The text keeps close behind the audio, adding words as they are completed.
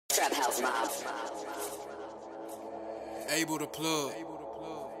Trap house mob. Able to plug.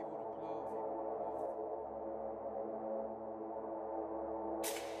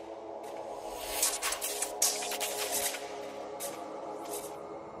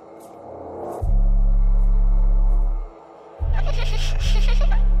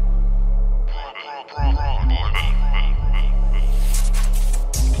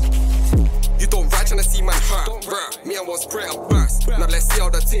 You don't ride tryna see man hurt. Me and one spray and burst. Now let's see how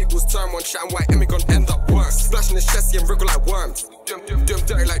the tables turn. One chat and white Emmy gon' end up worse. Splashing the chassis and wriggle like worms. Do 'em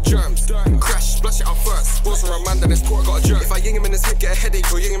dirty like germs. Crash, splash it out first. Balls from a man, then his quarter got a jerk. If I ying him in his head, get a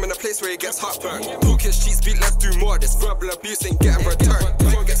headache. Or ying him in a place where he gets heartburn. Talk his cheats, beat, let's do more. This verbal abuse ain't getting returned.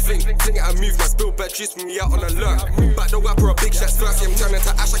 Phone gets fling it and move. Now spill bad juice from me out on alert. Back the whapper or big shots first. I'm turning to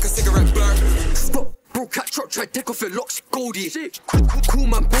ash like a cigarette burn. Stop. Bro, cat truck, try take off your locks, Goldie. Cool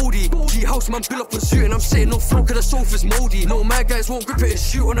man, Bodie. G-house man, bill up and shoot. And I'm saying no flow, cause the sofa's moldy. No, my guys won't grip it and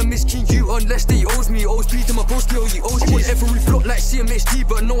shoot on a Miss King you unless they owes me. Owes P to my broski, oh, you owes me. Every block like CMHD,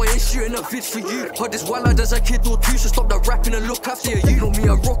 but no, I ain't shooting a vid for you. Heard this wild lad as a kid or two, so stop that rapping and look after you. Know me,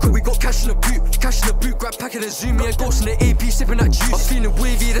 a rocker, we got cash in the boot. Cash in the boot, grab packet and zoom. Me and ghost in the AP, sipping that juice. I'm feeling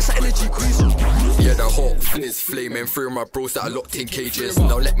wavy, that's an energy cruise. Yeah, the hot fizz flaming through my bros that are locked in cages.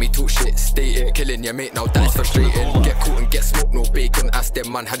 Now let me talk shit, state it. Killing your mate, now that's frustrating. Get caught and get smoked, no bacon. Ask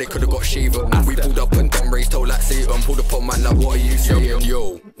them man how they could've got shaven. We pulled up and done race, told like Satan. Pulled up on man like what are you saying?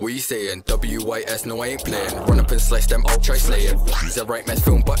 Yo, what you saying? WYS, no I ain't playing. Run up and slice them, I'll try slaying. He's a right man's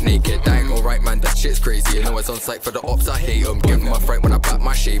film but naked. That ain't alright man, that shit's crazy. You know it's on site for the ops, I hate them. Give them my fright when I back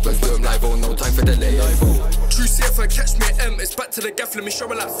my shavers. Do them live, oh no time for delay. True safe and catch me at M. It's back to the gaff, let me show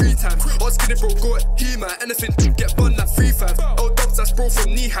me like 3 times. All skinny bro, go at He-Man. Anything get bun like 3-5. Old dogs that's bro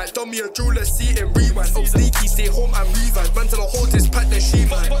from knee high. Done me a jeweler, see it and rewind. Oh sneaky, stay home and revive. Man till I hold this pack, then she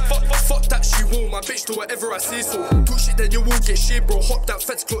mine. Fuck that, she won't. My bitch do whatever I say so. Talk shit then you won't get shit, bro. Hop that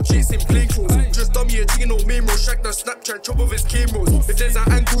feds clock, chasing plain clothes. Just done me a jig, no main road. Shack the Snapchat, chop with his cameras. If there's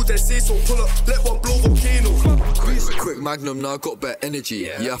an angle, then say so. Pull up, let one blow volcano. Quick magnum, now I got better energy.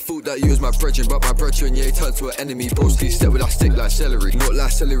 Yeah, I thought that you was my brethren, but my brethren, yeah, he turned to an enemy. Broski step with that stick like celery. Not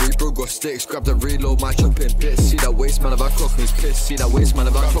like celery, bro, got sticks. Grab the reload, my chopping bits. See that waist man of our clock me's pissed. See that waist man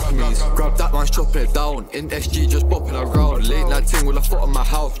of our clock me's. Grab that man's chopping it down. In SG, just bopping around. Late night ting with a foot on my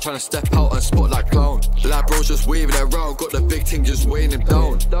house. Trying to step out and spot like clown. Like bros just waving around. Got the big ting just weighing him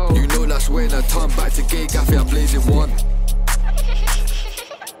down. You know that's weighing a ton. Back to gay cafe, I'm blazing one.